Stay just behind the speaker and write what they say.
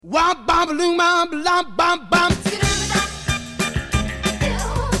Womp bom balloon bom bom bom bom.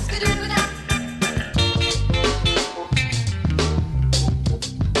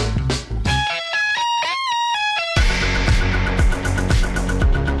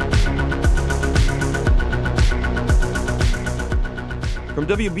 From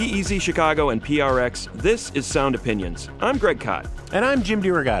WBEZ Chicago and PRX, this is Sound Opinions. I'm Greg Kot. And I'm Jim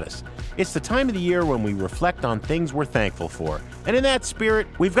DeRogatis. It's the time of the year when we reflect on things we're thankful for. And in that spirit,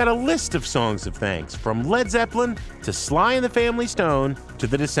 we've got a list of songs of thanks, from Led Zeppelin to Sly and the Family Stone to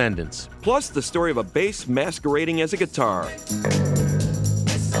The Descendants. Plus the story of a bass masquerading as a guitar.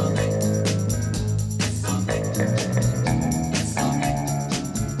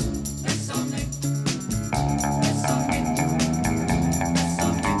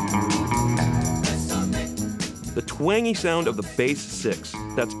 The twangy sound of the bass six.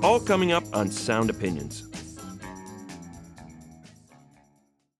 That's all coming up on Sound Opinions.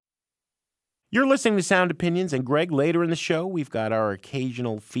 You're listening to Sound Opinions, and Greg, later in the show, we've got our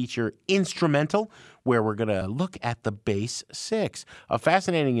occasional feature instrumental, where we're going to look at the bass six, a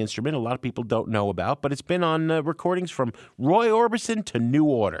fascinating instrument a lot of people don't know about, but it's been on recordings from Roy Orbison to New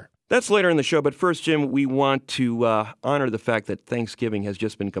Order. That's later in the show, but first, Jim, we want to honor the fact that Thanksgiving has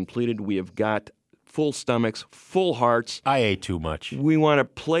just been completed. We have got full stomachs, full hearts. I ate too much. We want to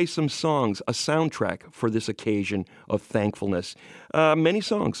play some songs, a soundtrack for this occasion of thankfulness. Many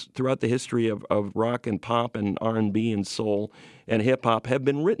songs throughout the history of rock and pop and R&B and soul and hip-hop have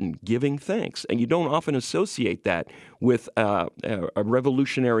been written giving thanks. And you don't often associate that with a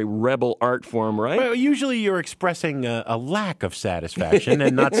revolutionary rebel art form, right? Well, usually you're expressing a lack of satisfaction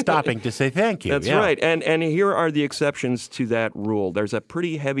and not stopping to say thank you. That's right. And here are the exceptions to that rule. There's a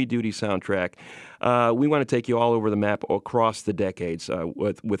pretty heavy-duty soundtrack. We want to take you all over the map across the decades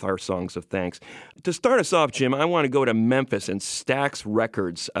with our songs of thanks. To start us off, Jim, I want to go to Memphis and Stax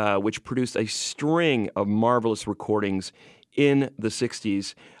Records, which produced a string of marvelous recordings in the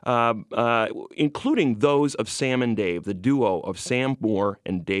 60s, including those of Sam and Dave, the duo of Sam Moore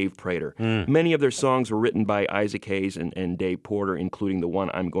and Dave Prater. Many of their songs were written by Isaac Hayes and Dave Porter, including the one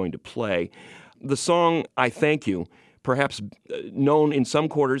I'm going to play. The song, I Thank You, perhaps known in some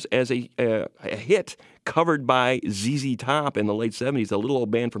quarters as a hit covered by ZZ Top in the late 70s. A little old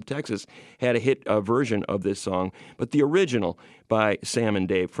band from Texas had a hit version of this song. But the original by Sam and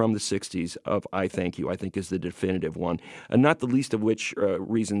Dave from the 60s of I Thank You, I think is the definitive one. And not the least of which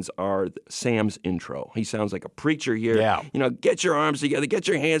reasons are Sam's intro. He sounds like a preacher here. Yeah. You know, get your arms together, get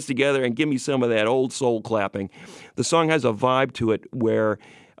your hands together, and give me some of that old soul clapping. The song has a vibe to it where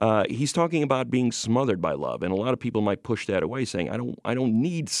he's talking about being smothered by love, and a lot of people might push that away, saying, I don't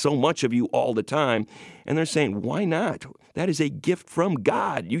need so much of you all the time. And they're saying, why not? That is a gift from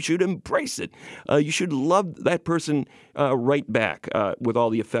God. You should embrace it. You should love that person right back with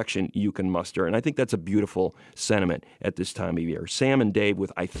all the affection you can muster. And I think that's a beautiful sentiment at this time of year. Sam and Dave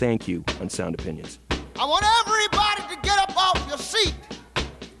with I Thank You on Sound Opinions. I want everybody to get up off your seat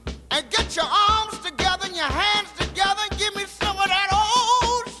and get your arms together and your hands together and give me some of that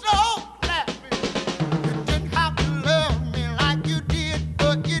old soul clapping. You didn't have to love me like you did,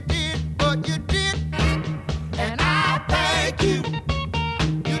 but you did, but you did. And I thank you.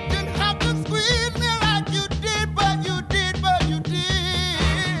 You didn't have to squeeze me like you did, but you did, but you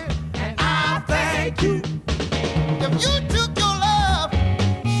did. And I thank you. If you took your love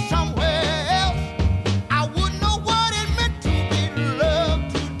somewhere else, I wouldn't know what it meant to be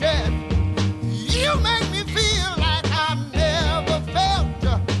loved to death. You make me feel like I've never felt.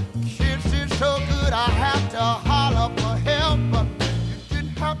 Kisses so good I have to holler for help. You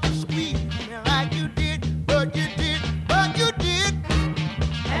didn't have to squeeze me like you did, but you did, but you did.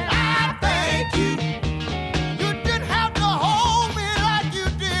 And I thank you. You didn't have to hold me like you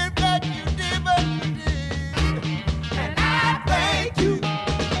did, but you did, but you did. And I thank you.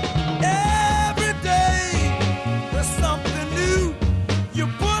 Every day there's something new. You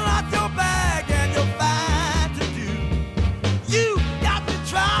pull out your bag and you'll find to do. You got to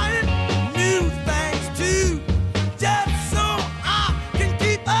try new things too, just so I can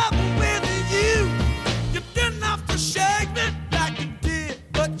keep up with you. You didn't have to shake me like you did,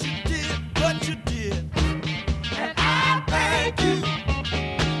 but you did, but you did. And I thank you.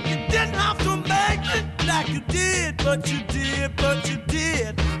 You didn't have to make me like you did, but you did, but you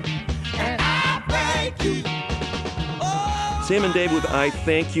did. And I thank you. Oh, Sam and Dave with I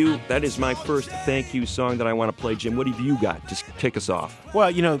Thank You. That is my first thank you song that I want to play. Jim, what have you got? Just kick us off.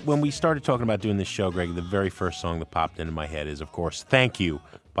 Well, you know, when we started talking about doing this show, Greg, the very first song that popped into my head is, of course, Thank You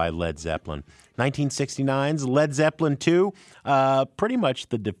by Led Zeppelin. 1969's Led Zeppelin 2, pretty much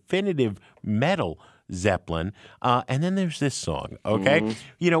the definitive metal Zeppelin. And then there's this song, okay?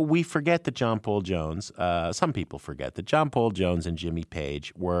 You know, we forget that John Paul Jones, some people forget that John Paul Jones and Jimmy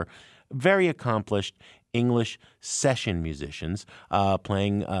Page were very accomplished English session musicians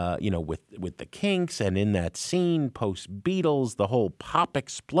playing, with the Kinks, and in that scene post-Beatles, the whole pop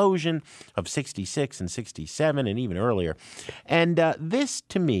explosion of 66 and 67 and even earlier. And this,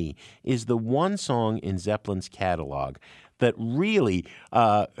 to me, is the one song in Zeppelin's catalog that really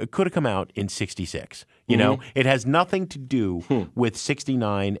could have come out in 66. You know, it has nothing to do with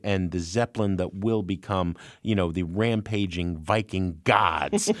 69 and the Zeppelin that will become, the rampaging Viking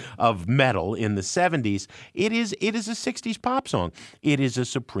gods of metal in the 70s. It is a 60s pop song. It is a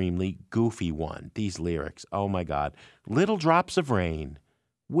supremely goofy one. These lyrics, oh my God. Little drops of rain,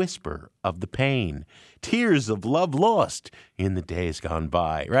 whisper of the pain, tears of love lost in the days gone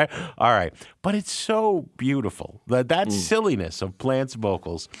by, right? All right. But it's so beautiful. That silliness of Plant's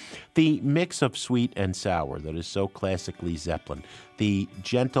vocals, the mix of sweet and sour that is so classically Zeppelin, the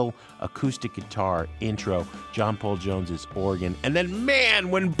gentle acoustic guitar intro, John Paul Jones's organ, and then,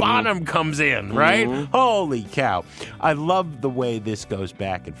 man, when Bonham comes in, right? Holy cow. I love the way this goes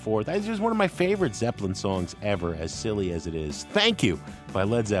back and forth. It's just one of my favorite Zeppelin songs ever, as silly as it is. Thank You by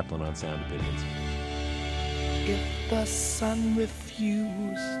Led Zeppelin on Sound Opinions. If the sun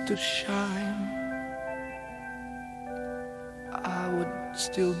refused to shine, I would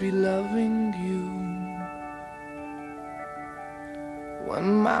still be loving you.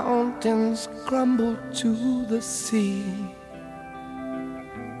 When mountains crumble to the sea,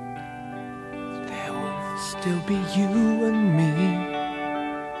 there will still be you and me.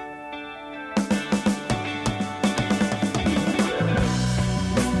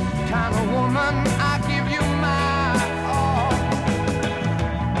 Kind of woman, I give you my all.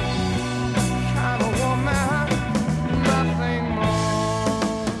 Kind of woman, nothing more.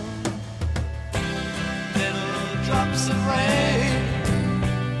 Little drops of rain,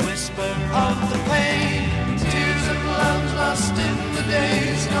 whisper of the pain, tears of love lost in the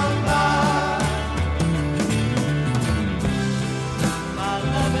days gone by. My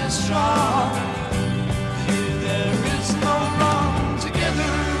love is strong, here there is no wrong.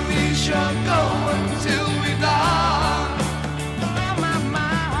 Together we shall go until we die. My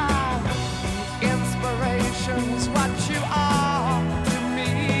inspiration's what you are to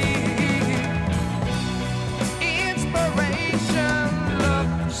me. Inspiration,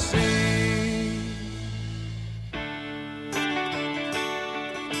 love to see.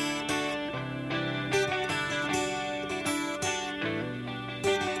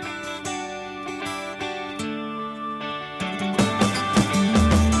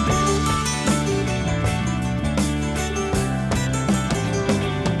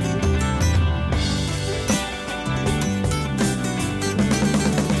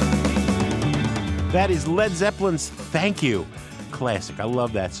 That is Led Zeppelin's Thank You. Classic. I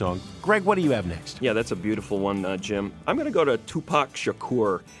love that song. Greg, what do you have next? Yeah, that's a beautiful one, Jim. I'm going to go to Tupac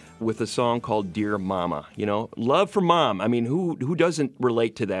Shakur with a song called Dear Mama. You know, love for mom. I mean, who doesn't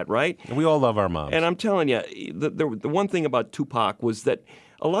relate to that, right? We all love our moms. And I'm telling you, the one thing about Tupac was that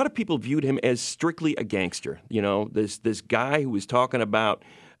a lot of people viewed him as strictly a gangster. You know, this guy who was talking about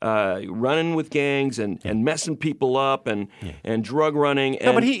running with gangs and messing people up and drug running.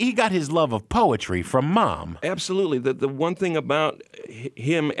 No, but he got his love of poetry from mom. Absolutely. The one thing about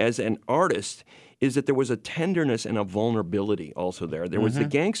him as an artist is that there was a tenderness and a vulnerability also there. There was the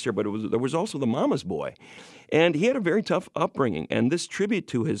gangster, but there was also the mama's boy. And he had a very tough upbringing. And this tribute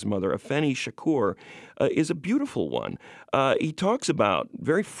to his mother, Afeni Shakur, is a beautiful one. He talks about,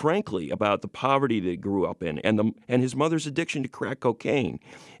 very frankly, about the poverty that he grew up in and his mother's addiction to crack cocaine.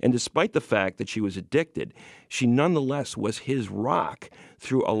 And despite the fact that she was addicted, she nonetheless was his rock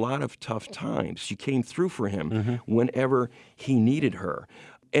through a lot of tough times. She came through for him whenever he needed her.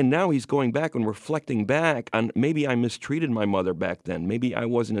 And now he's going back and reflecting back on maybe I mistreated my mother back then. Maybe I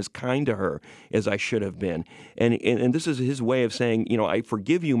wasn't as kind to her as I should have been. And this is his way of saying, you know, I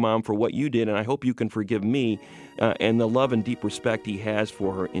forgive you, Mom, for what you did, and I hope you can forgive me. And the love and deep respect he has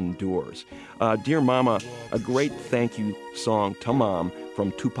for her endures. Dear Mama, a great thank you song to Mom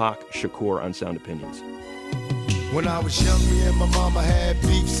from Tupac Shakur on Sound Opinions. When I was young, me and my mama had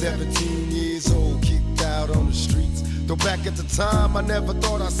beef, 17 years old, kicked out on the streets. Though back at the time, I never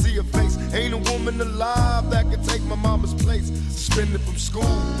thought I'd see her face. Ain't a woman alive that could take my mama's place. Suspended from school,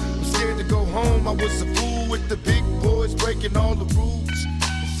 I'm scared to go home. I was a fool with the big boys, breaking all the rules.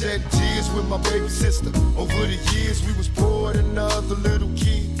 Shed tears with my baby sister. Over the years, we was poor than other little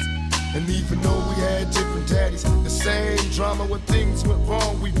kids. And even though we had different daddies, the same drama mama. When things went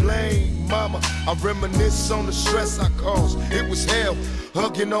wrong, we blame mama. I reminisce on the stress I caused. It was hell,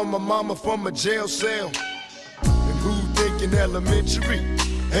 hugging on my mama from a jail cell. And who thinking elementary?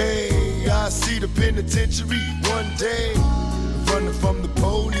 Hey, I see the penitentiary one day. Running from the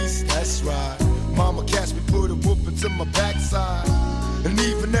police, that's right. Mama catch me, put a whooping to my backside. And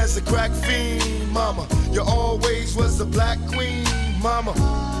even as a crack fiend, mama, you always was a black queen, mama.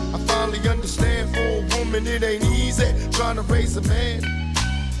 I finally understand, for a woman it ain't easy trying to raise a man.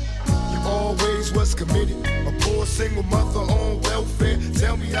 You always was committed, a poor single mother on welfare.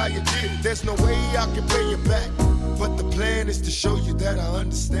 Tell me how you did it, there's no way I can pay you back. But the plan is to show you that I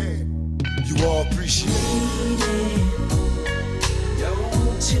understand. You all appreciate it.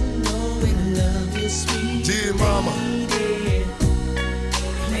 Don't you know we love you, sweet dear mama.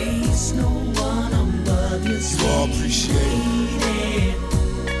 Place no one above you, You all appreciate it.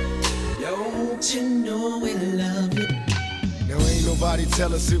 Don't you know we love you? Now ain't nobody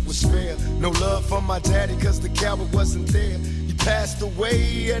tell us it was fair. No love for my daddy cause the coward wasn't there. He passed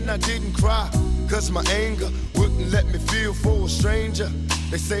away and I didn't cry, cause my anger wouldn't let me feel for a stranger.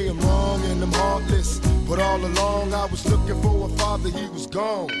 They say I'm wrong and I'm heartless, but all along I was looking for a father, he was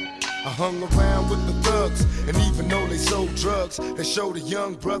gone. I hung around with the thugs, and even though they sold drugs, they showed a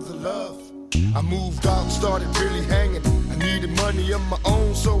young brother love. I moved out and started really hanging. I needed money of my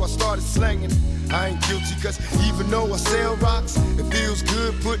own, so I started slanging. I ain't guilty cause even though I sell rocks, it feels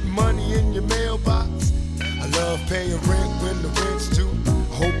good putting money in your mailbox. I love paying rent when the rent's due.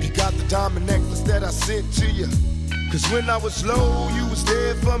 I hope you got the diamond necklace that I sent to you. Cause when I was low, you was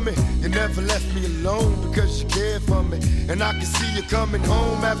there for me. You never left me alone because you cared for me. And I can see you coming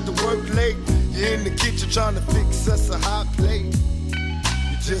home after work late. You're in the kitchen trying to fix us a hot plate.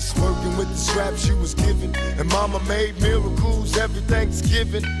 You're just working with the scraps you was given. And mama made miracles every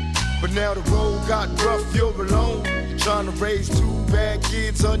Thanksgiving. But now the road got rough, you're alone. You're trying to raise 2 bad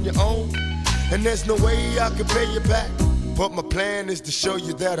kids on your own. And there's no way I can pay you back. But my plan is to show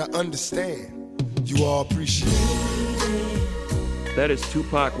you that I understand. You all appreciate it. That is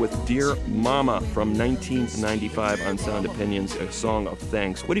Tupac with Dear Mama from 1995 on Sound Opinions, a song of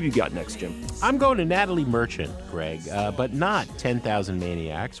thanks. What have you got next, Jim? I'm going to Natalie Merchant, Greg, but not 10,000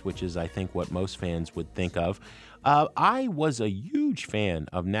 Maniacs, which is, I think, what most fans would think of. I was a huge fan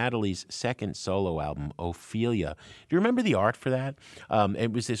of Natalie's second solo album, Ophelia. Do you remember the art for that?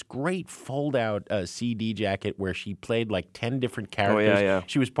 It was this great fold-out CD jacket where she played like 10 different characters. Oh, yeah.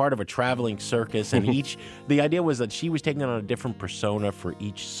 She was part of a traveling circus, and the idea was that she was taking on a different persona for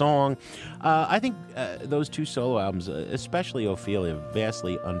each song. I think those 2 solo albums, especially Ophelia,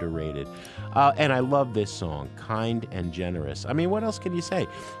 vastly underrated. And I love this song, Kind and Generous. I mean, what else can you say?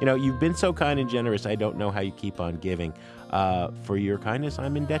 You know, you've been so kind and generous, I don't know how you keep on giving. For your kindness,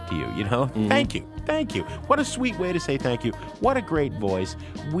 I'm in debt to you, you know? Mm-hmm. Thank you. What a sweet way to say thank you. What a great voice.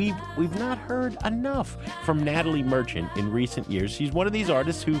 We've not heard enough from Natalie Merchant in recent years. She's one of these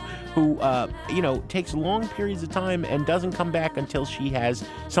artists who takes long periods of time and doesn't come back until she has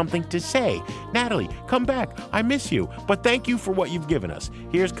something to say. Natalie, come back. I miss you, but thank you for what you've given us.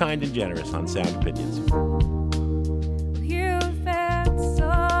 Here's Kind and Generous on Sound Opinions. You've been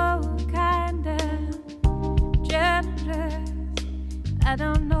so kind and generous. I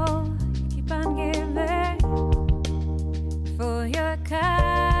don't know, you keep on giving. For your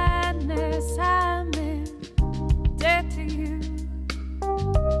kindness, I'm in debt to you.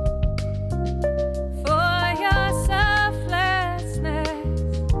 For your selflessness,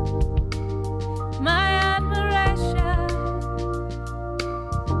 my admiration.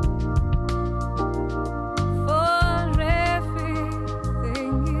 For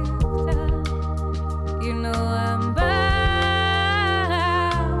everything you've done, you know I'm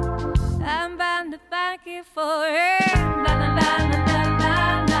bound to thank you for it. La, la, la, la, la,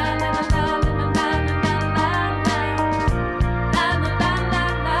 la, la, la, la, la, la,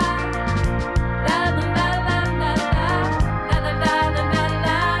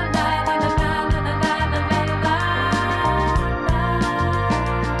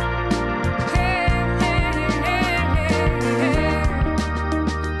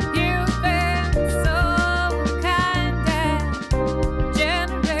 You've been so kind and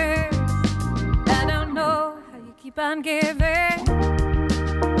generous. I don't know how you keep on giving.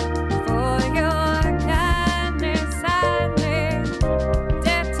 For your kindness, I'm in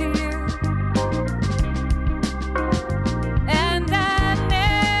debt to you. And I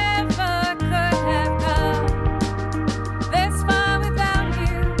never could have come this far without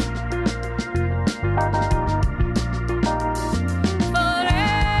you. For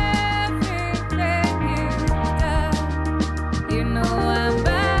everything you've done, you know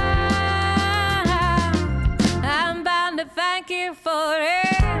I'm bound to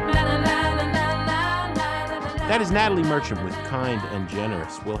That is Natalie Merchant with Kind and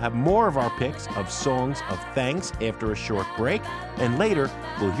Generous. We'll have more of our picks of songs of thanks after a short break, and later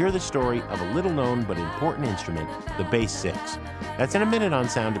we'll hear the story of a little-known but important instrument, the bass six. That's in a minute on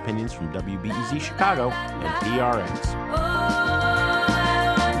Sound Opinions from WBEZ Chicago and PRX.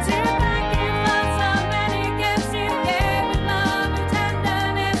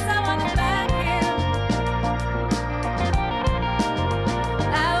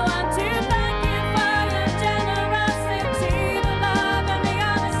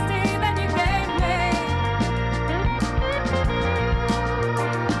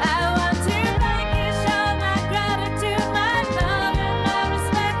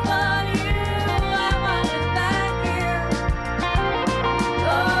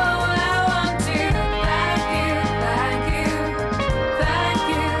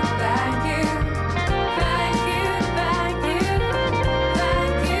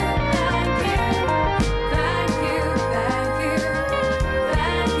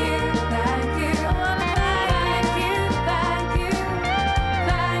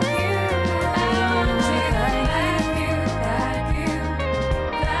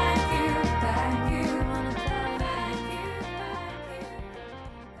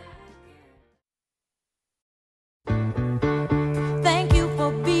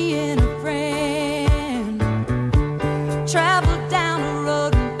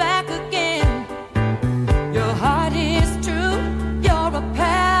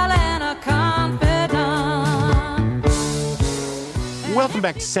 Welcome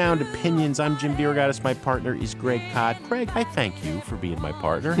back to Sound Opinions. I'm Jim DeRogatis. My partner is Greg Kot. Greg, I thank you for being my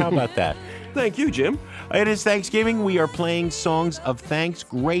partner. How about that? Thank you, Jim. It is Thanksgiving. We are playing songs of thanks,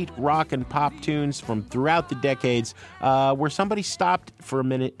 great rock and pop tunes from throughout the decades where somebody stopped for a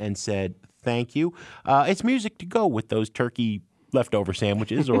minute and said thank you. It's music to go with those turkey leftover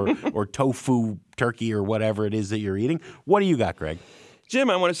sandwiches or tofu turkey or whatever it is that you're eating. What do you got, Greg? Jim,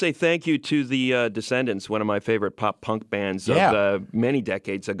 I want to say thank you to the Descendants, one of my favorite pop-punk bands of many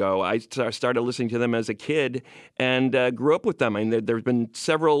decades ago. I started listening to them as a kid and grew up with them. I mean, there's been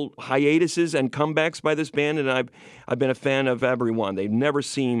several hiatuses and comebacks by this band, and I've been a fan of every one. They never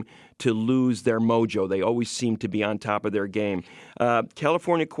seem to lose their mojo. They always seem to be on top of their game.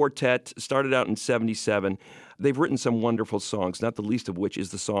 California Quartet started out in 1977. They've written some wonderful songs, not the least of which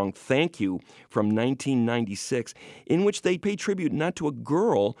is the song Thank You from 1996, in which they pay tribute not to a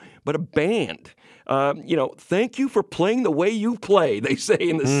girl, but a band. Thank you for playing the way you play, they say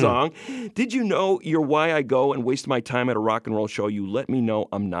in the song. Did you know you're why I go and waste my time at a rock and roll show? You let me know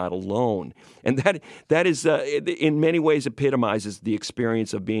I'm not alone. And that is, in many ways, epitomizes the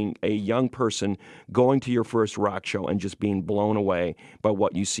experience of being a young person going to your first rock show and just being blown away by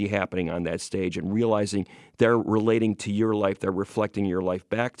what you see happening on that stage and realizing they're relating to your life, they're reflecting your life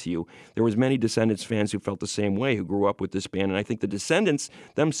back to you. There was many Descendants fans who felt the same way, who grew up with this band, and I think the Descendants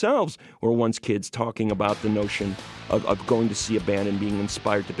themselves were once kids talking about the notion of going to see a band and being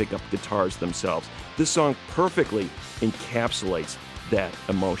inspired to pick up guitars themselves. This song perfectly encapsulates that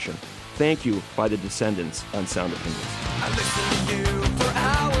emotion. Thank You by the Descendants on Sound Opinions. I listen to you for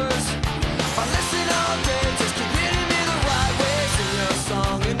hours. I listen all day just to get me the right way. Sing your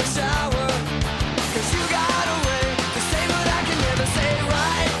song in the shower. 'Cause you got a way to say what I can never say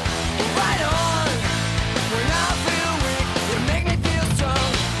right. Right on. When I feel weak, you make me feel strong.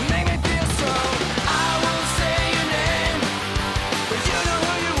 You make me feel strong. I won't say your name, but you know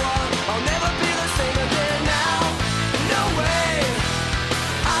who you are. I'll never be the same again now. No way.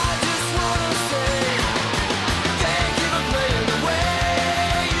 I just wanna say thank you for playing the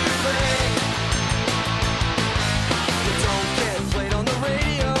way you play.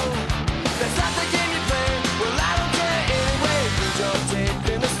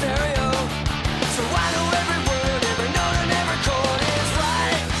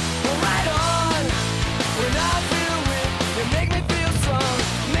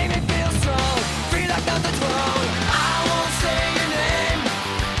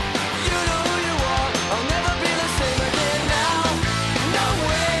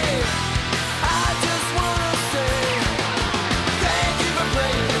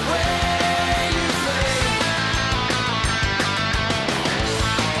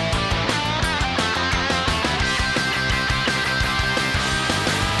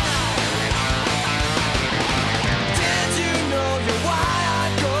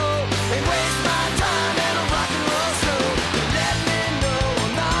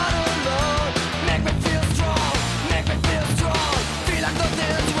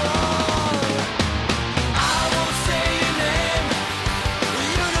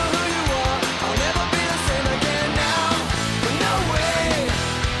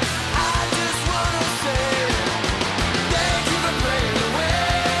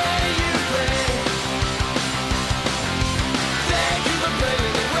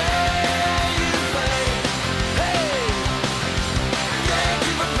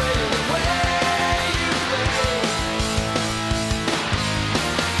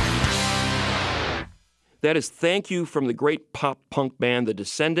 That is Thank You from the great pop-punk band The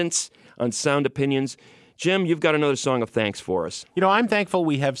Descendants on Sound Opinions. Jim, you've got another song of thanks for us. You know, I'm thankful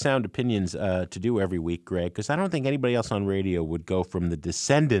we have Sound Opinions to do every week, Greg, because I don't think anybody else on radio would go from The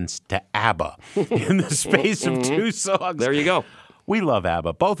Descendants to ABBA in the space of 2 songs. There you go. We love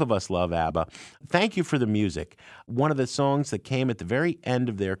ABBA. Both of us love ABBA. Thank You for the Music. One of the songs that came at the very end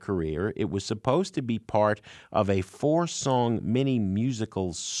of their career. It was supposed to be part of a 4-song mini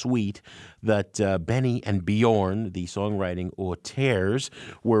musical suite that Benny and Bjorn, the songwriting auteurs,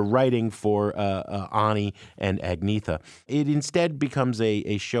 were writing for Ani and Agnetha. It instead becomes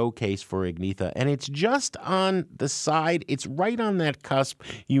a showcase for Agnetha, and it's just on the side. It's right on that cusp.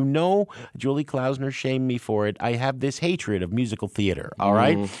 You know, Julie Klausner shamed me for it. I have this hatred of musical theater, all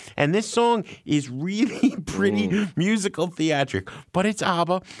right? And this song is really pretty musical theatric, but it's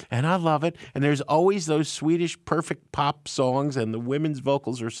ABBA, and I love it. And there's always those Swedish perfect pop songs, and the women's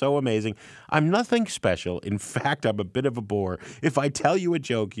vocals are so amazing. I'm nothing special. In fact, I'm a bit of a bore. If I tell you a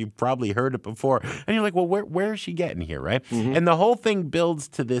joke, you've probably heard it before, and you're like, well, where is she getting here, right? And the whole thing builds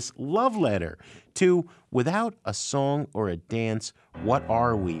to this love letter to, without a song or a dance, what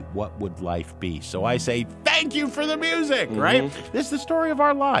are we? What would life be? So I say, thank you for the music, right? This is the story of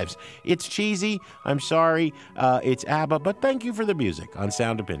our lives. It's cheesy. I'm sorry. It's ABBA, but thank you for the music on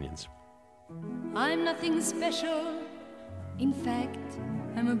Sound Opinions. I'm nothing special. In fact,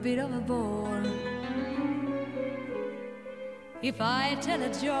 I'm a bit of a bore. If I tell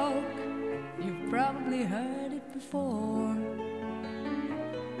a joke, you've probably heard it before.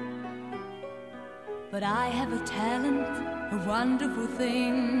 But I have a talent, a wonderful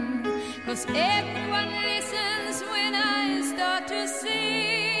thing, 'cause everyone listens when I start to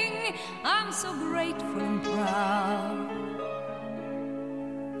sing. I'm so grateful and proud.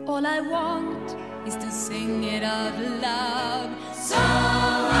 All I want is to sing it out loud. So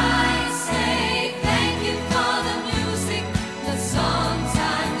I say thank you for the music, the songs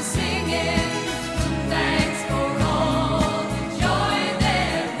I'm singing. Thanks for all the joy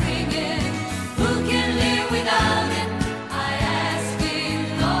they're bringing. Who can live without it? I ask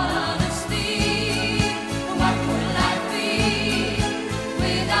in all honesty. What would life be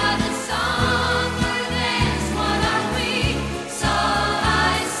without a song or a dance? What are we? So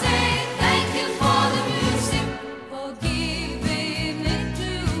I say thank you for the music, for giving it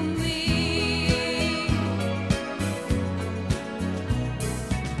to me.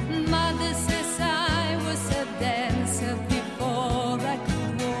 Mother says I was a dancer before I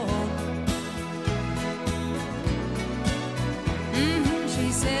could walk. She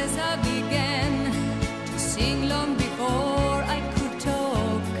says I began to sing long before I could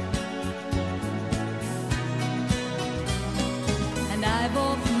talk. And I've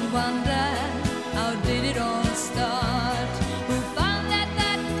often wondered, how did it all start? Who found that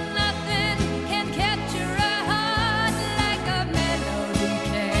nothing can capture a heart like a melody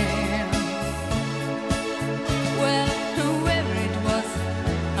can? Well, whoever it was,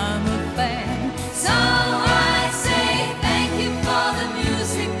 I'm a fan. So I say thank you for the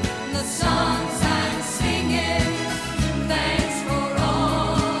music, the songs I'm singing. Thanks for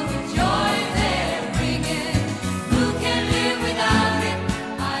all the joy they're bringing. Who can live without it?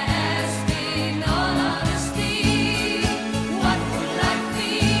 I ask in all honesty. What would life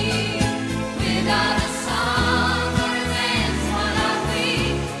be without a song or a dance? What are we?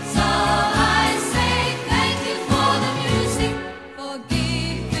 So I say thank you for the music, for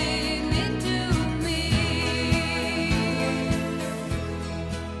giving it to me.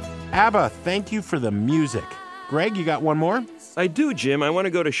 ABBA, thank you for the music. Greg, you got one more? I do, Jim. I want to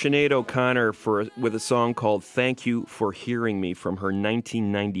go to Sinead O'Connor with a song called Thank You for Hearing Me from her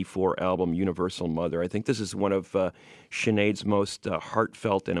 1994 album Universal Mother. I think this is one of Sinead's most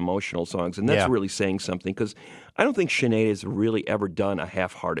heartfelt and emotional songs, and that's really saying something, because I don't think Sinead has really ever done a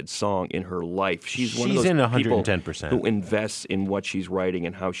half-hearted song in her life. She's one of those in people 110%. who invests in what she's writing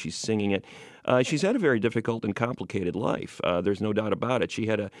and how she's singing it. She's had a very difficult and complicated life. There's no doubt about it. She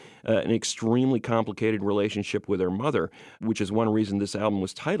had an extremely complicated relationship with her mother, which is one reason this album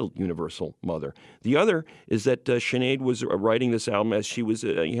was titled Universal Mother. The other is that Sinead was writing this album as she was,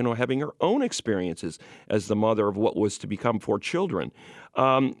 having her own experiences as the mother of what was to become 4 children.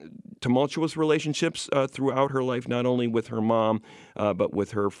 Tumultuous relationships throughout her life, not only with her mom, but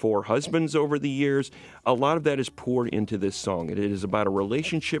with her 4 husbands over the years. A lot of that is poured into this song. It is about a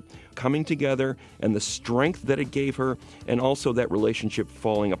relationship coming together and the strength that it gave her, and also that relationship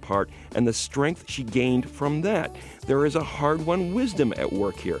falling apart and the strength she gained from that. There is a hard-won wisdom at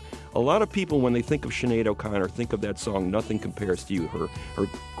work here. A lot of people, when they think of Sinead O'Connor, think of that song, Nothing Compares to You, her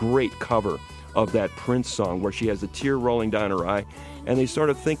great cover of that Prince song where she has a tear rolling down her eye, and they sort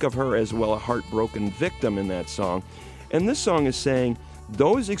of think of her as, well, a heartbroken victim in that song. And this song is saying,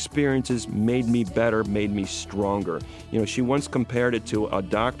 those experiences made me better, made me stronger. You know, she once compared it to a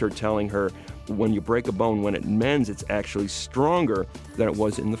doctor telling her, when you break a bone, when it mends, it's actually stronger than it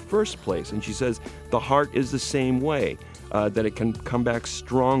was in the first place. And she says the heart is the same way, that it can come back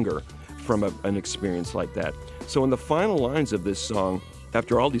stronger from an experience like that. So in the final lines of this song,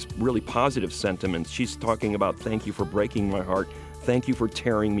 after all these really positive sentiments, she's talking about, thank you for breaking my heart, thank you for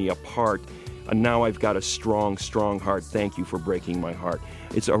tearing me apart, and now I've got a strong, strong heart, thank you for breaking my heart.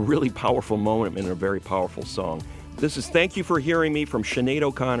 It's a really powerful moment and a very powerful song. This is Thank You for Hearing Me from Sinead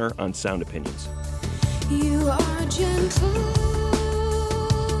O'Connor on Sound Opinions. You are gentle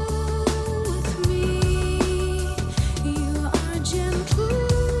with me. You are gentle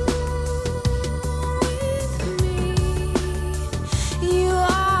with me. You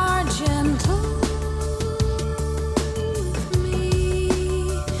are gentle with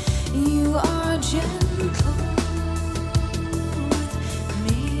me. You are gentle with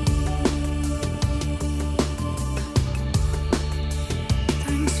me.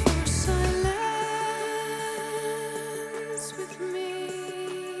 Thanks for silence with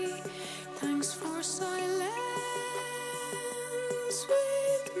me. Thanks for silence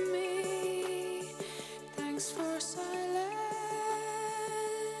with me. Thanks for silence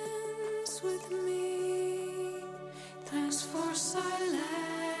with me. Thanks for silence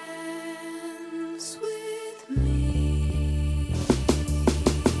with me.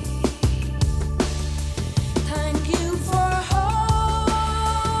 Thank you for holding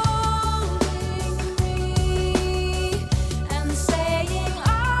me and saying I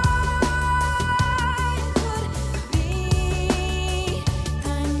could be.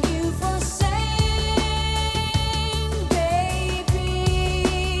 Thank you for saying, baby.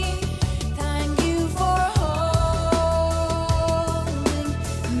 Thank you for holding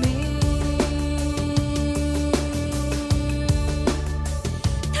me.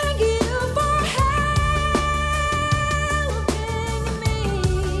 Thank you for helping me.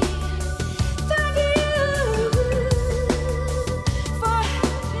 Thank you for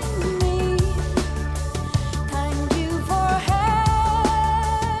helping me. Thank you for helping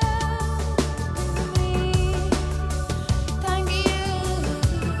me.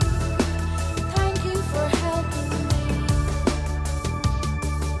 Thank you for helping me.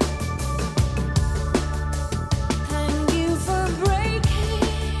 Thank you for breaking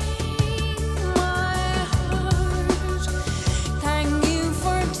my heart. Thank you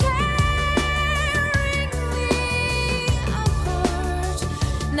for tearing me apart.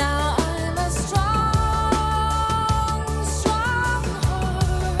 Now I'm a strong, strong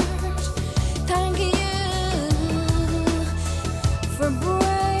heart. Thank you for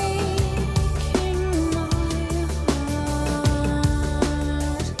breaking my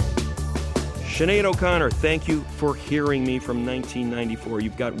heart. Sinead O'Connor, Thank You for Hearing Me from 1994.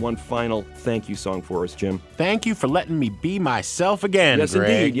 You've got one final thank you song for us, Jim. Thank you for letting me be myself again, Yes, Greg.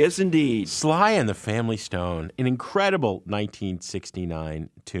 indeed. Yes, indeed. Sly and the Family Stone, an incredible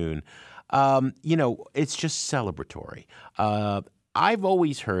 1969 tune. It's just celebratory. I've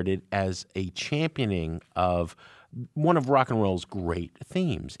always heard it as a championing of one of rock and roll's great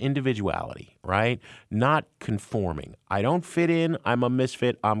themes, individuality, right? Not conforming. I don't fit in. I'm a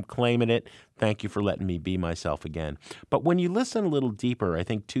misfit. I'm claiming it. Thank you for letting me be myself again. But when you listen a little deeper, I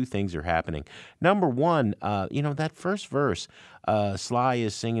think two things are happening. Number one, that first verse, Sly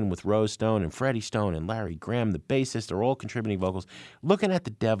is singing with Rose Stone and Freddie Stone and Larry Graham, the bassist, are all contributing vocals. Looking at the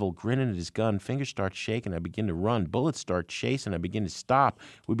devil, grinning at his gun, fingers start shaking, I begin to run. Bullets start chasing, I begin to stop.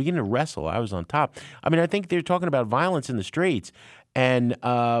 We begin to wrestle, I was on top. I mean, I think they're talking about violence in the streets, and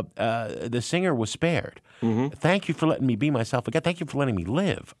the singer was spared. Mm-hmm. Thank you for letting me be myself again. Thank you for letting me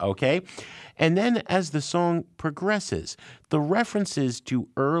live, okay? And then as the song progresses, the references to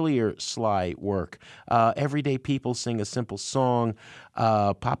earlier Sly work, Everyday People Sing a Simple Song,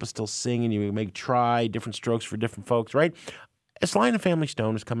 Papa's Still Singing, You Make Try, different strokes for different folks, right? Sly and the Family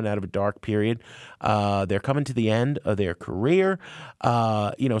Stone is coming out of a dark period. They're coming to the end of their career.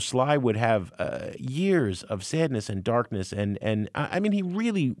 Sly would have years of sadness and darkness, and I mean, he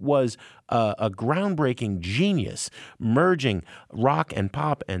really was a groundbreaking genius, merging rock and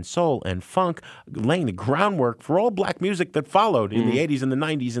pop and soul and funk, laying the groundwork for all black music that followed in the 80s and the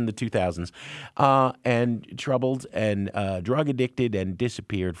 90s and the 2000s. And troubled and drug addicted and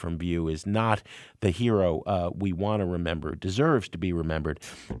disappeared from view, is not the hero we want to remember. Deserves deserves to be remembered.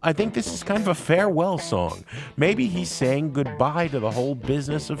 I think this is kind of a farewell song. Maybe he's saying goodbye to the whole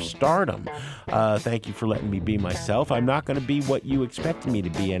business of stardom. Thank you for letting me be myself. I'm not going to be what you expected me to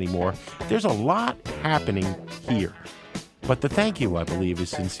be anymore. There's a lot happening here. But the thank you, I believe, is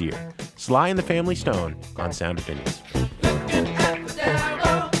sincere. Sly and the Family Stone on Sound Opinions.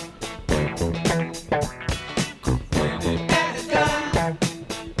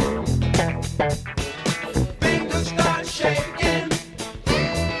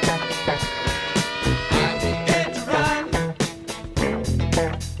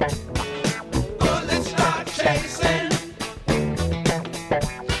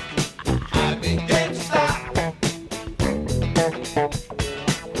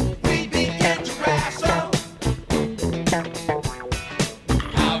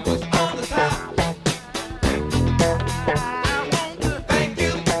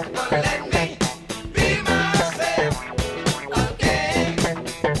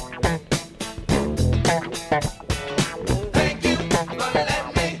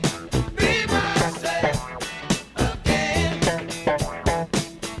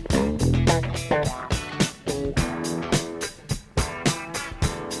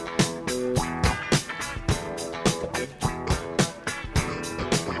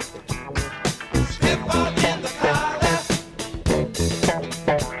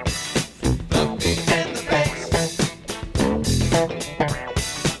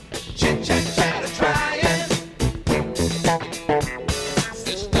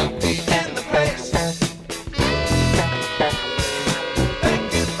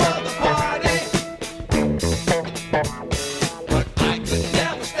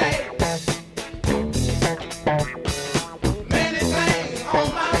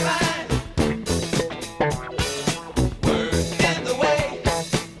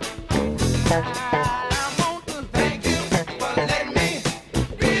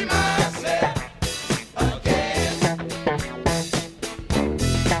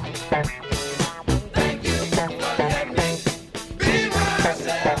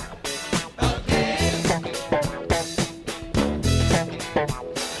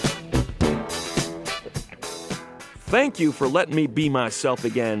 Thank you for letting me be myself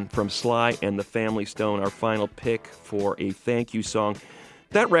again from Sly and the Family Stone, our final pick for a thank you song.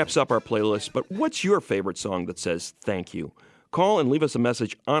 That wraps up our playlist, but what's your favorite song that says thank you? Call and leave us a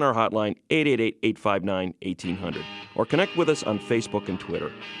message on our hotline, 888-859-1800, or connect with us on Facebook and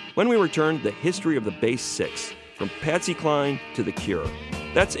Twitter. When we return, the history of the bass six, from Patsy Cline to The Cure.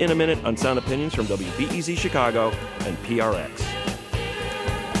 That's in a minute on Sound Opinions from WBEZ Chicago and PRX.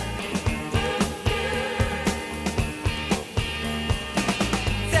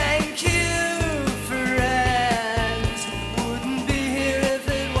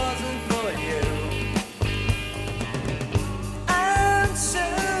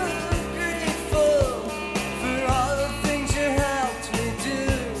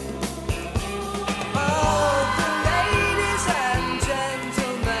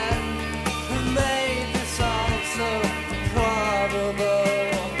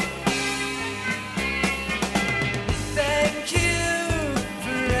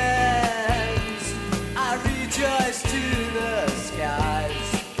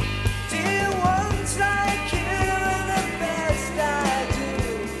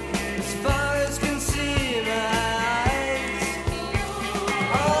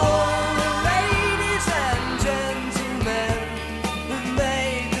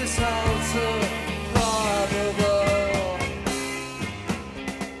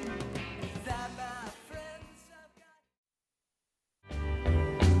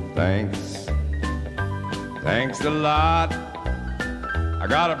 Thanks a lot. I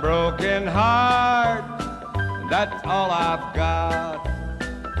got a broken heart, and that's all I've got.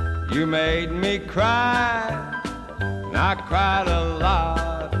 You made me cry, and I cried a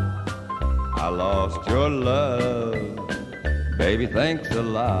lot. I lost your love, baby, thanks a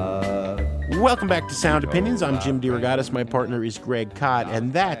lot. Welcome back to Sound Opinions. I'm Jim DeRogatis. My partner is Greg Kot,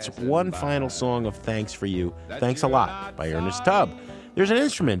 and that's one final song of thanks for you. Thanks a Lot by Ernest Tubb. There's an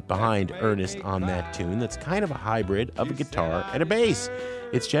instrument behind Ernest on that tune that's kind of a hybrid of a guitar and a bass.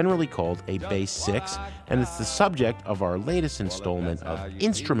 It's generally called a bass six, and it's the subject of our latest installment of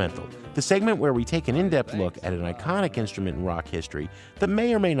Instrumental, the segment where we take an in-depth look at an iconic instrument in rock history that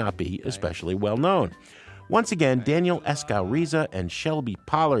may or may not be especially well known. Once again, Daniel Escauriza and Shelby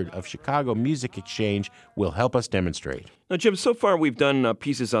Pollard of Chicago Music Exchange will help us demonstrate. Now, Jim, so far we've done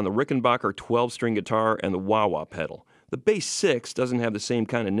pieces on the Rickenbacker 12-string guitar and the wah-wah pedal. The bass six doesn't have the same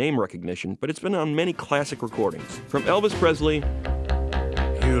kind of name recognition, but it's been on many classic recordings. From Elvis Presley,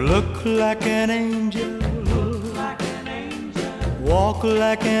 you look like an angel, look like an angel. Walk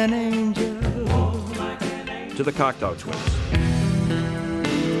like an angel. To the Cocteau Twins.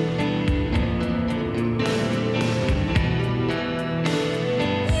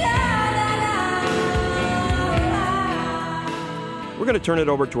 We're going to turn it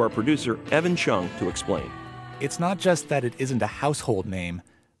over to our producer, Evan Chung, to explain. It's not just that it isn't a household name.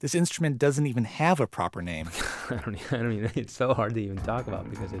 This instrument doesn't even have a proper name. I don't mean, it's so hard to even talk about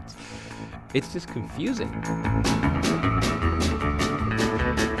because it's just confusing.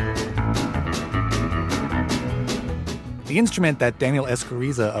 The instrument that Daniel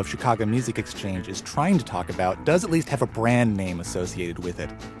Escoriza of Chicago Music Exchange is trying to talk about does at least have a brand name associated with it.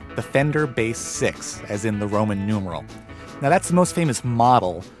 The Fender Bass 6, as in the Roman numeral. Now that's the most famous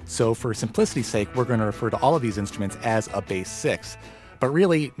model, so for simplicity's sake, we're going to refer to all of these instruments as a Bass 6. But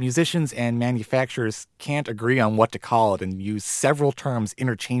really, musicians and manufacturers can't agree on what to call it and use several terms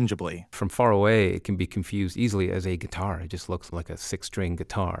interchangeably. From far away, it can be confused easily as a guitar. It just looks like a 6-string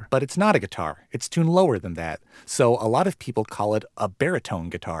guitar. But it's not a guitar. It's tuned lower than that. So a lot of people call it a baritone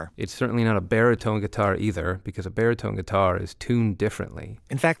guitar. It's certainly not a baritone guitar either, because a baritone guitar is tuned differently.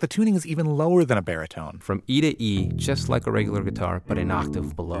 In fact, the tuning is even lower than a baritone. From E to E, just like a regular guitar, but an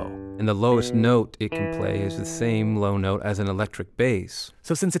octave below. And the lowest note it can play is the same low note as an electric bass.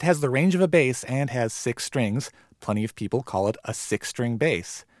 So since it has the range of a bass and has 6 strings, plenty of people call it a 6-string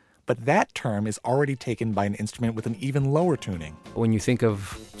bass. But that term is already taken by an instrument with an even lower tuning. When you think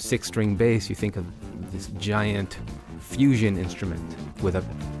of 6-string bass, you think of this giant fusion instrument with a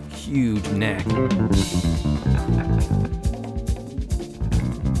huge neck.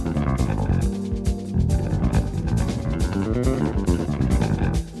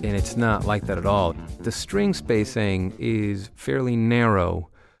 And it's not like that at all. The string spacing is fairly narrow,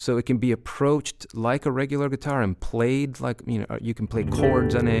 so it can be approached like a regular guitar and played like, you can play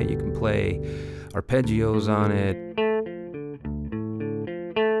chords on it, you can play arpeggios on it.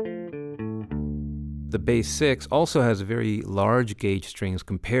 The Bass 6 also has very large gauge strings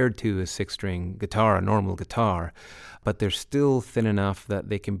compared to a 6-string guitar, a normal guitar, but they're still thin enough that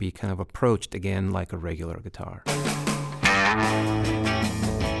they can be kind of approached again like a regular guitar.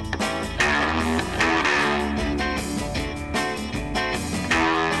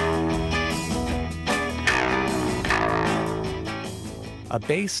 A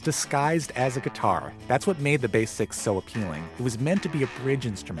bass disguised as a guitar. That's what made the Bass 6 so appealing. It was meant to be a bridge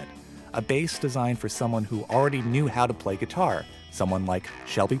instrument. A bass designed for someone who already knew how to play guitar. Someone like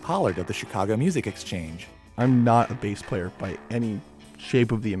Shelby Pollard of the Chicago Music Exchange. I'm not a bass player by any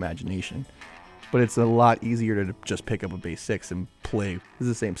shape of the imagination, but it's a lot easier to just pick up a Bass 6 and play. It's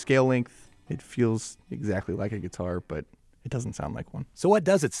the same scale length. It feels exactly like a guitar, but it doesn't sound like one. So what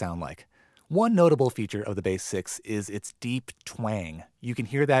does it sound like? One notable feature of the Bass 6 is its deep twang. You can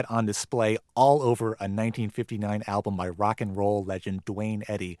hear that on display all over a 1959 album by rock and roll legend Duane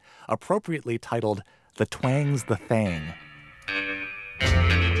Eddy, appropriately titled The Twang's the Thang.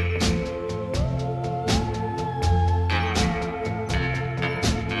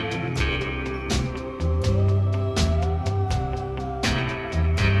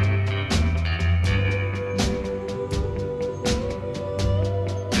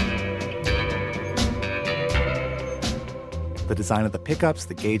 The design of the pickups,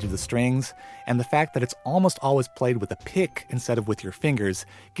 the gauge of the strings, and the fact that it's almost always played with a pick instead of with your fingers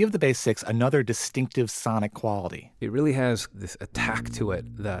give the Bass 6 another distinctive sonic quality. It really has this attack to it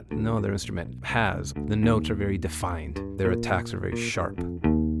that no other instrument has. The notes are very defined. Their attacks are very sharp.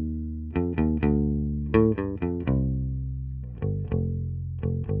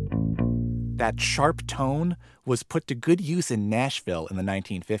 That sharp tone was put to good use in Nashville in the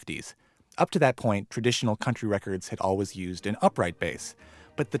 1950s. Up to that point, traditional country records had always used an upright bass,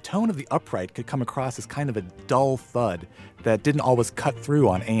 but the tone of the upright could come across as kind of a dull thud that didn't always cut through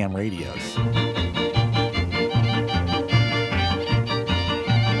on AM radios.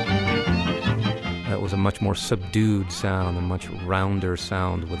 That was a much more subdued sound, a much rounder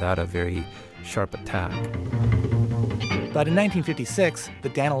sound without a very sharp attack. But in 1956, the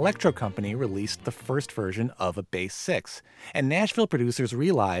Dan Electro Company released the first version of a Bass 6, and Nashville producers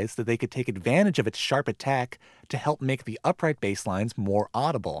realized that they could take advantage of its sharp attack to help make the upright bass lines more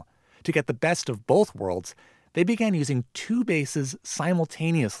audible. To get the best of both worlds, they began using 2 basses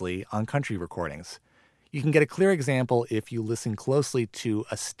simultaneously on country recordings. You can get a clear example if you listen closely to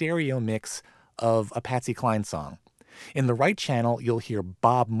a stereo mix of a Patsy Cline song. In the right channel, you'll hear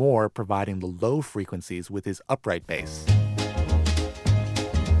Bob Moore providing the low frequencies with his upright bass.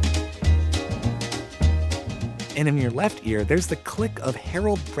 And in your left ear, there's the click of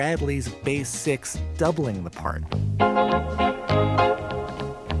Harold Bradley's Bass 6 doubling the part.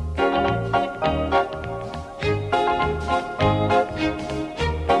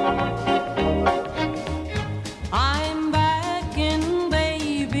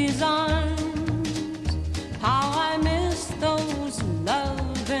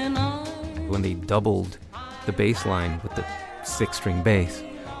 when they doubled the bass line with the 6-string bass,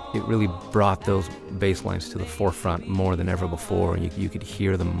 it really brought those bass lines to the forefront more than ever before. You could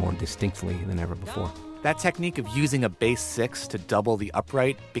hear them more distinctly than ever before. That technique of using a bass 6 to double the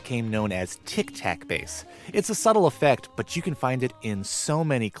upright became known as tic-tac bass. It's a subtle effect, but you can find it in so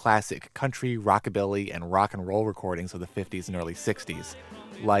many classic country, rockabilly, and rock and roll recordings of the 50s and early 60s,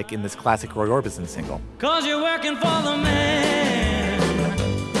 like in this classic Roy Orbison single. 'Cause you're working for the man,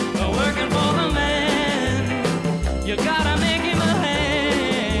 working for the man, you gotta make him a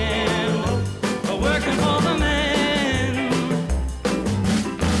hand, working for the man.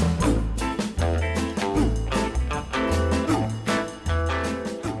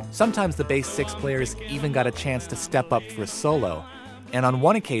 Sometimes the bass 6 players even got a chance to step up for a solo, and on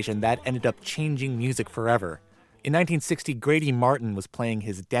one occasion that ended up changing music forever. In 1960, Grady Martin was playing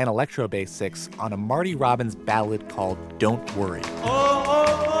his Dan Electro bass 6 on a Marty Robbins ballad called Don't Worry. Oh,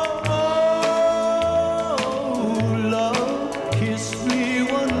 oh, oh, oh, love, kiss me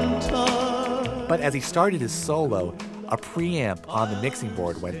one time. But as he started his solo, a preamp on the mixing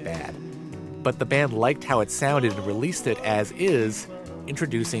board went bad. But the band liked how it sounded and released it as is,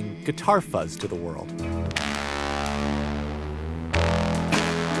 introducing guitar fuzz to the world.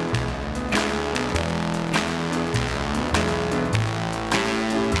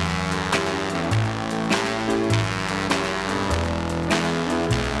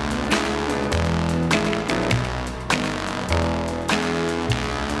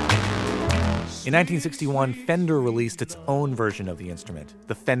 In 1961, Fender released its own version of the instrument,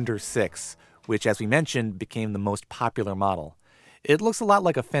 the Fender 6, which, as we mentioned, became the most popular model. It looks a lot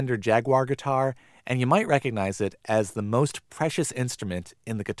like a Fender Jaguar guitar, and you might recognize it as the most precious instrument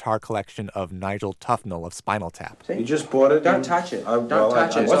in the guitar collection of Nigel Tufnell of Spinal Tap. You just bought it? Don't touch it. Don't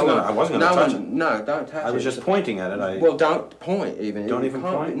touch it. I wasn't going to touch it. No, don't touch it. I was just pointing at it. Well, don't point even. Don't even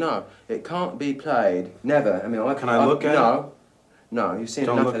point? No, it can't be played. Never. I mean, Can I look at it? No, you've seen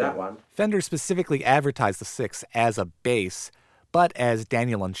Don't enough look of at that it. one. Fender specifically advertised the 6 as a bass, but as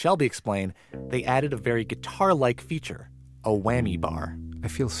Daniel and Shelby explain, they added a very guitar-like feature, a whammy bar. I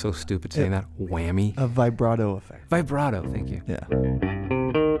feel so stupid saying that. Whammy. A vibrato effect. Vibrato, thank you. Yeah.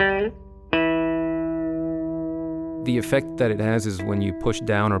 The effect that it has is when you push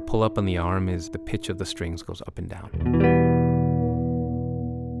down or pull up on the arm is the pitch of the strings goes up and down.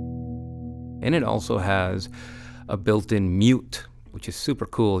 And it also has a built-in mute, which is super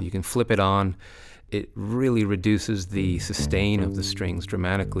cool. You can flip it on. It really reduces the sustain of the strings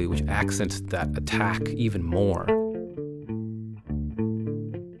dramatically, which accents that attack even more.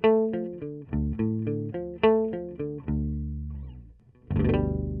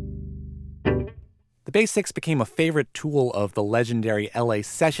 The bass 6 became a favorite tool of the legendary LA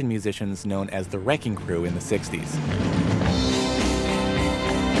session musicians known as the Wrecking Crew in the 60s.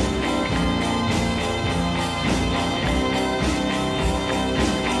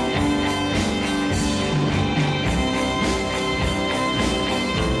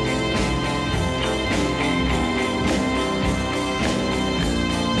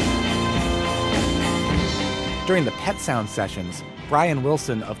 During the Pet Sound sessions, Brian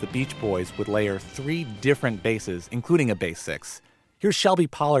Wilson of the Beach Boys would layer 3 different basses, including a bass 6. Here's Shelby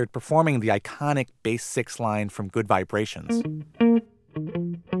Pollard performing the iconic bass 6 line from Good Vibrations.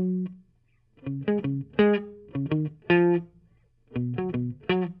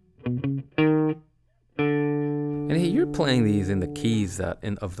 And hey, you're playing these in the keys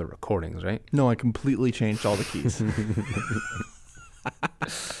of the recordings, right? No, I completely changed all the keys.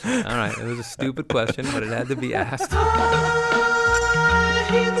 All right, it was a stupid question, but it had to be asked. I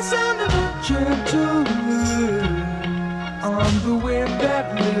hear the sound of a gentle wind on the wind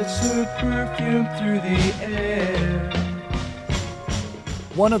that lifts her perfume through the air.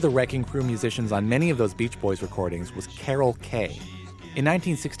 One of the Wrecking Crew musicians on many of those Beach Boys recordings was Carol Kay. In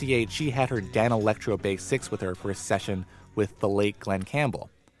 1968, she had her Dan Electro bass 6 with her for a session with the late Glenn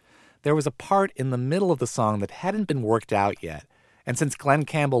Campbell. There was a part in the middle of the song that hadn't been worked out yet, and since Glenn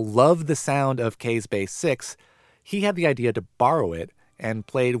Campbell loved the sound of Kay's bass 6, he had the idea to borrow it and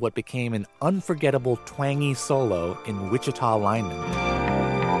played what became an unforgettable twangy solo in Wichita Lineman.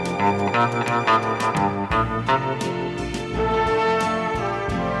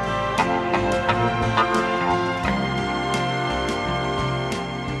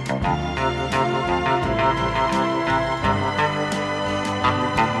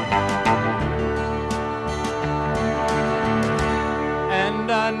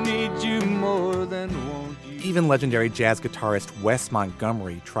 Even legendary jazz guitarist Wes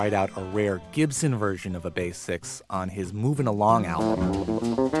Montgomery tried out a rare Gibson version of a bass 6 on his Movin' Along album.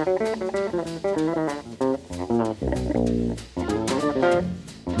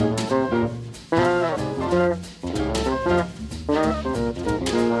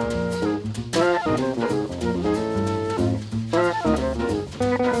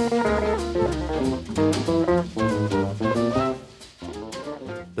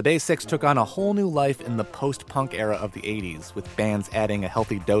 the bass six took on a whole new life in the post-punk era of the 80s, with bands adding a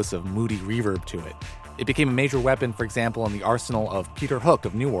healthy dose of moody reverb to it. It became a major weapon, for example, in the arsenal of Peter Hook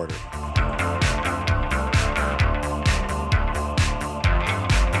of New Order.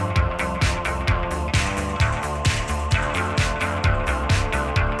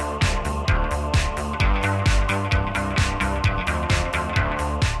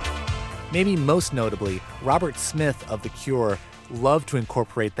 Maybe most notably, Robert Smith of The Cure loved to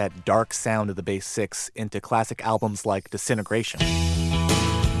incorporate that dark sound of the bass six into classic albums like Disintegration.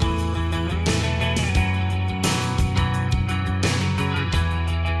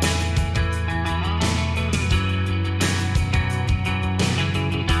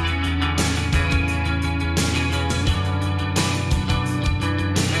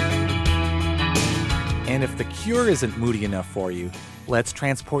 And if The Cure isn't moody enough for you, let's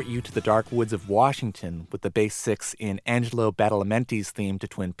transport you to the dark woods of Washington with the bass six in Angelo Badalamenti's theme to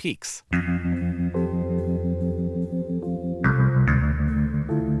Twin Peaks. In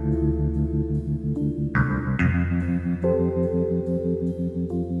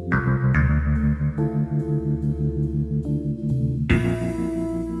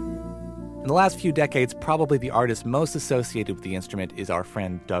the last few decades, probably the artist most associated with the instrument is our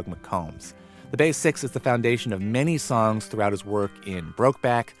friend Doug McCombs. The bass six is the foundation of many songs throughout his work in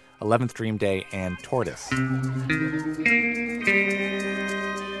Brokeback, 11th Dream Day, and Tortoise.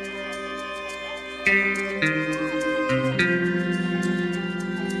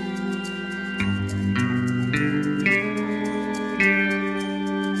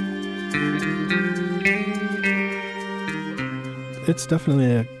 It's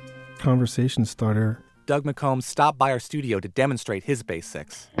definitely a conversation starter. Doug McCombs stopped by our studio to demonstrate his bass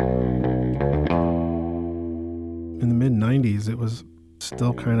six. In the mid-90s, it was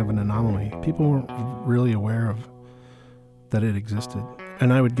still kind of an anomaly. People weren't really aware of that it existed.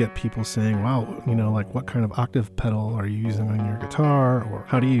 And I would get people saying, wow, like what kind of octave pedal are you using on your guitar? Or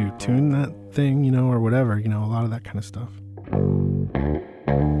how do you tune that thing, or whatever, a lot of that kind of stuff.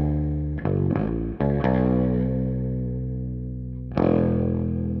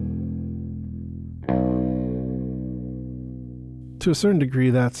 To a certain degree,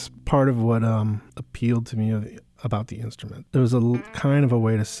 that's part of what appealed to me about the instrument. It was kind of a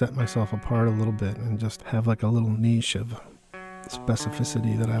way to set myself apart a little bit and just have like a little niche of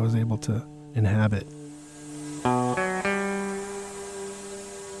specificity that I was able to inhabit.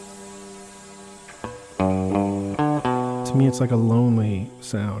 To me, it's like a lonely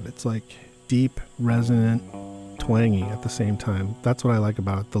sound. It's like deep, resonant, twangy at the same time. That's what I like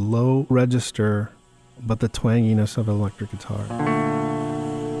about it. The low register, but the twanginess of an electric guitar.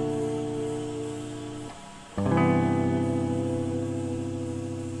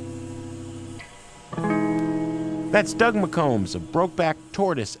 That's Doug McCombs of Brokeback,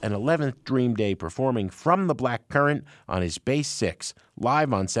 Tortoise, and 11th Dream Day performing From the Black Current on his bass six,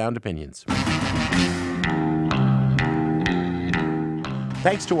 live on Sound Opinions.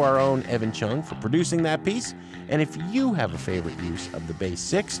 Thanks to our own Evan Chung for producing that piece. And if you have a favorite use of the bass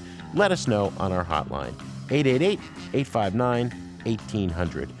six, let us know on our hotline,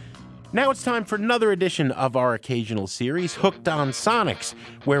 888-859-1800. Now it's time for another edition of our occasional series, Hooked on Sonics,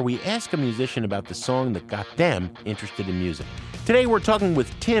 where we ask a musician about the song that got them interested in music. Today we're talking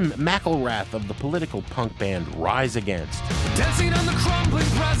with Tim McIlrath of the political punk band Rise Against. Dancing on the crumbling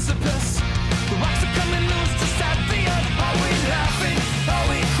precipice, the rocks are coming loose to set the earth. Are we laughing? Are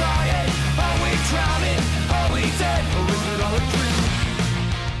we crying? Are we drowning? Are we dead? Or is it all a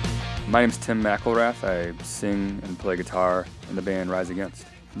dream? My name's Tim McIlrath. I sing and play guitar in the band Rise Against.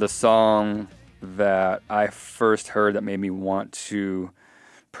 The song that I first heard that made me want to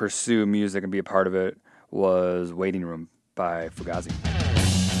pursue music and be a part of it was Waiting Room by Fugazi.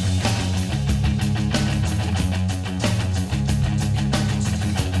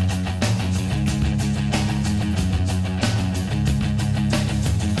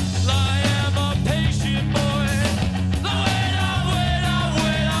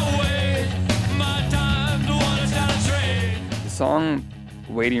 The song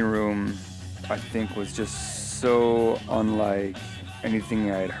Waiting Room, I think, was just so unlike anything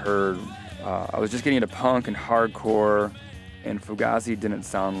I had heard. I was just getting into punk and hardcore, and Fugazi didn't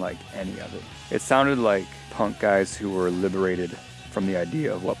sound like any of it. It sounded like punk guys who were liberated from the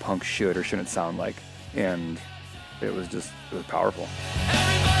idea of what punk should or shouldn't sound like, and it was powerful.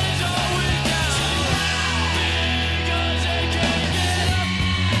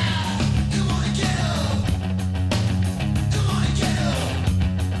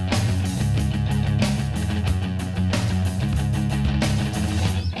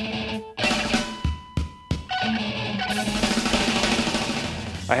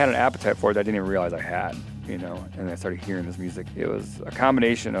 I had an appetite for it that I didn't even realize I had, and I started hearing this music. It was a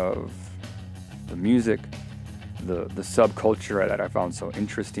combination of the music, the subculture that I found so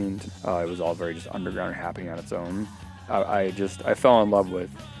interesting. It was all very just underground and happening on its own. I fell in love with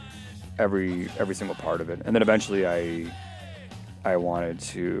every single part of it. And then eventually I wanted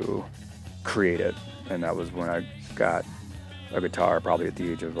to create it, and that was when I got a guitar, probably at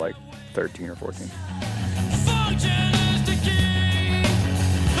the age of like 13 or 14.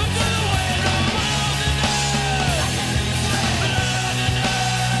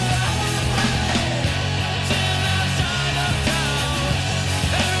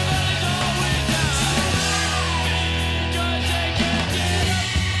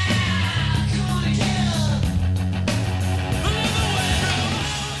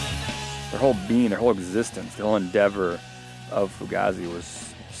 Their whole being, their whole existence, the whole endeavor of Fugazi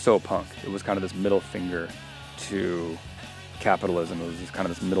was so punk. It was kind of this middle finger to capitalism. It was just kind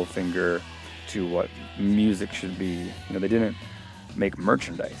of this middle finger to what music should be. They didn't make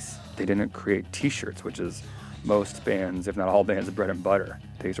merchandise. They didn't create T-shirts, which is most bands, if not all bands, bread and butter.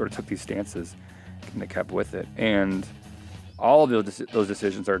 They sort of took these stances and they kept with it. And all of those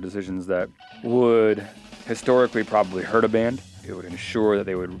decisions are decisions that would historically probably hurt a band. It would ensure that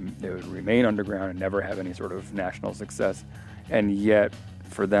they would remain underground and never have any sort of national success. And yet,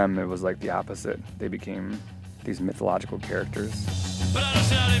 for them, it was like the opposite. They became these mythological characters. But I don't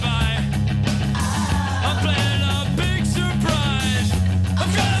stand by. I'm planning a big surprise.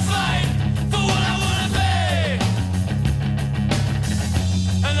 I'm gonna fight for what I wanna be.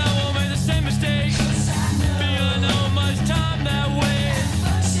 And I won't make the same mistake. Feeling how much time that way.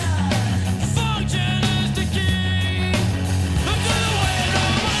 Function is the key. I'm gonna wait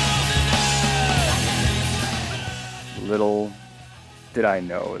around the Little did I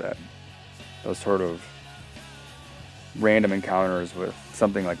know that those sort of random encounters with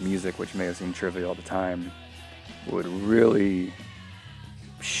something like music, which may have seemed trivial at the time, would really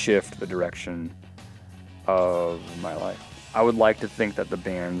shift the direction of my life. I would like to think that the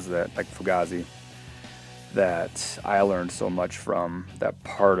bands that, like Fugazi, that I learned so much from, that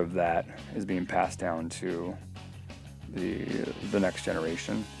part of that is being passed down to the next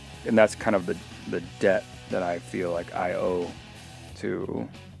generation. And that's kind of the debt that I feel like I owe to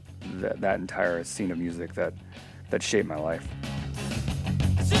that entire scene of music that shaped my life.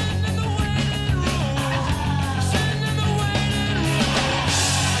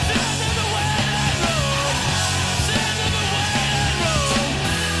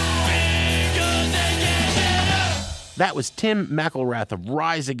 That was Tim McIlrath of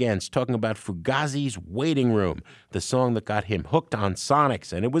Rise Against talking about Fugazi's Waiting Room, the song that got him hooked on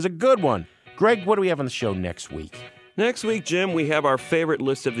Sonics, and it was a good one. Greg, what do we have on the show next week? Next week, Jim, we have our favorite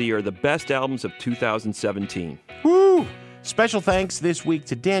list of the year, the best albums of 2017. Woo! Special thanks this week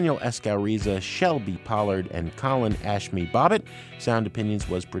to Daniel Escauriza, Shelby Pollard, and Colin Ashme Bobbitt. Sound Opinions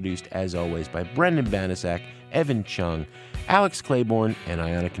was produced, as always, by Brendan Banasak, Evan Chung, Alex Claiborne, and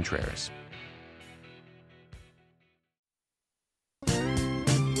Ayanna Contreras.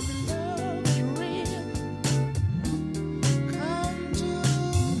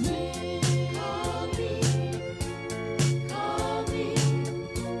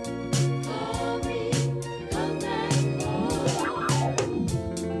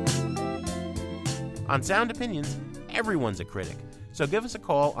 On Sound Opinions, everyone's a critic. So give us a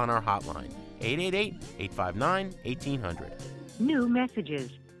call on our hotline, 888-859-1800. New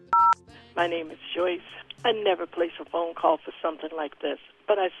messages. My name is Joyce. I never place a phone call for something like this,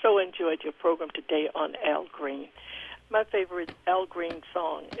 but I so enjoyed your program today on Al Green. My favorite Al Green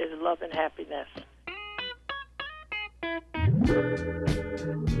song is Love and Happiness.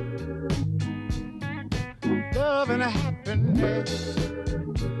 Love and happiness.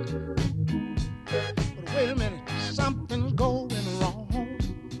 But wait a minute, something's going wrong.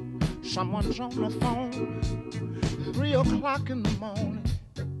 Someone's on the phone, 3 o'clock in the morning,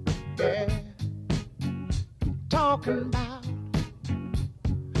 yeah, talking about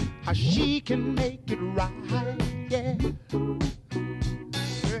how she can make it right, yeah.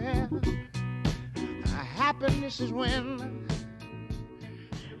 Happiness is when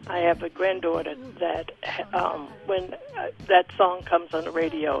I have a granddaughter that when that song comes on the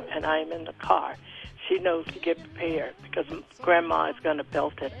radio and I'm in the car, she knows to get prepared because Grandma is going to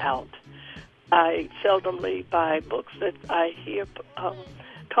belt it out. I seldomly buy books that I hear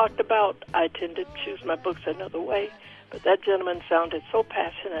talked about. I tend to choose my books another way, but that gentleman sounded so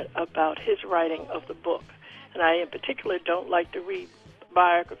passionate about his writing of the book, and I in particular don't like to read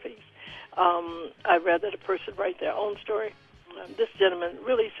biographies. I'd rather the person write their own story. this gentleman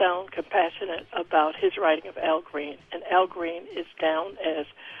really sounds compassionate about his writing of Al Green, and Al Green is down as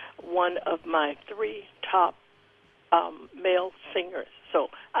one of my 3 top male singers. So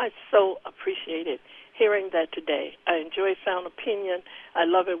I so appreciated hearing that today. I enjoy Sound Opinion. I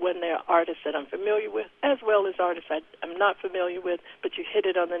love it when there are artists that I'm familiar with, as well as artists I'm not familiar with, but you hit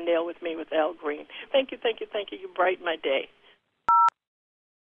it on the nail with me with Al Green. Thank you, thank you, thank you. You brighten my day.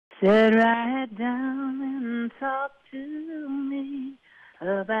 Sit right down and talk to me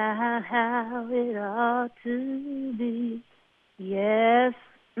about how it ought to be. Yes,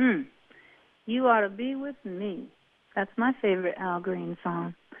 you ought to be with me. That's my favorite Al Green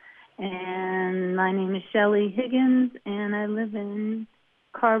song. And my name is Shelley Higgins, and I live in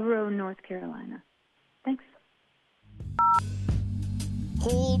Carborough, North Carolina. Thanks.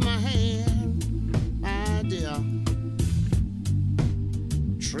 Hold my hand, my dear.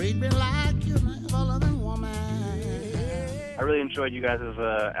 Treat me like you're my other woman. I really enjoyed you guys'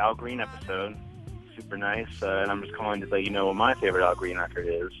 Al Green episode. Super nice. And I'm just calling to let you know what my favorite Al Green record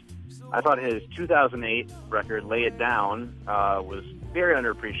is. I thought his 2008 record, Lay It Down, was very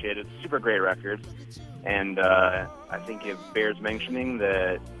underappreciated. Super great record. And I think it bears mentioning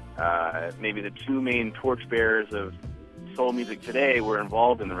that maybe the 2 main torchbearers of soul music today were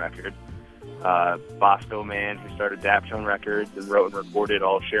involved in the record. Bosco Man, who started Daptone Records and wrote and recorded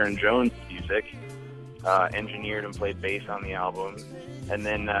all Sharon Jones' music, engineered and played bass on the album. And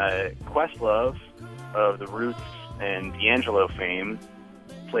then Questlove of The Roots and D'Angelo fame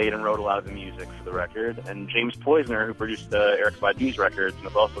played and wrote a lot of the music for the record. And James Poisner, who produced Erykah Badu's records and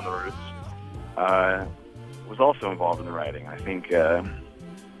was also in The Roots, was also involved in the writing. I think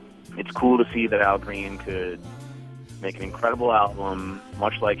it's cool to see that Al Green could make an incredible album,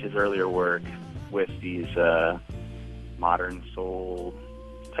 much like his earlier work, with these modern soul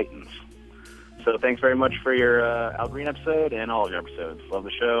titans. So thanks very much for your Al Green episode and all of your episodes. Love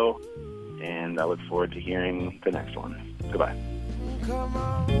the show, and I look forward to hearing the next one. Goodbye. Come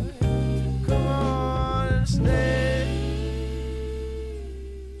on and stay.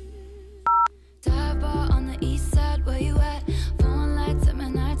 Dive bar on the east side, where you at? Phone lights at my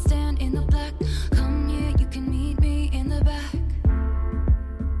nightstand in the black. Come here, you can meet me in the back.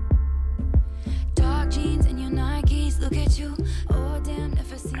 Dark jeans and your Nikes, look at you. Oh, damn,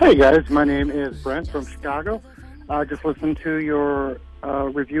 never seen. Hey guys, my name is Brent from Chicago. Just listened to your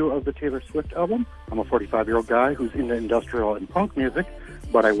review of the Taylor Swift album. I'm a 45-year-old guy who's into industrial and punk music,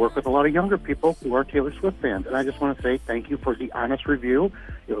 but I work with a lot of younger people who are Taylor Swift fans. And I just want to say thank you for the honest review.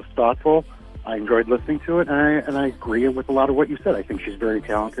 It was thoughtful. I enjoyed listening to it, and I agree with a lot of what you said. I think she's very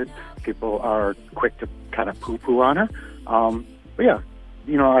talented. People are quick to kind of poo-poo on her. But yeah,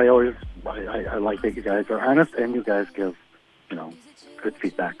 I like that you guys are honest and you guys give, good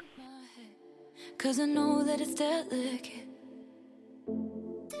feedback. 'Cause I know that it's delicate.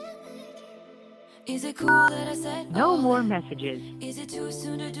 Is it cool that I said no more messages? Is it too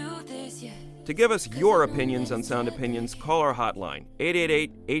soon to do this yet? To give us your opinions on Sound Opinions, call our hotline,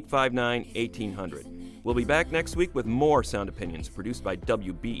 888-859-1800. We'll be back next week with more Sound Opinions, produced by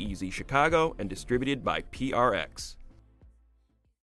WBEZ Chicago and distributed by PRX.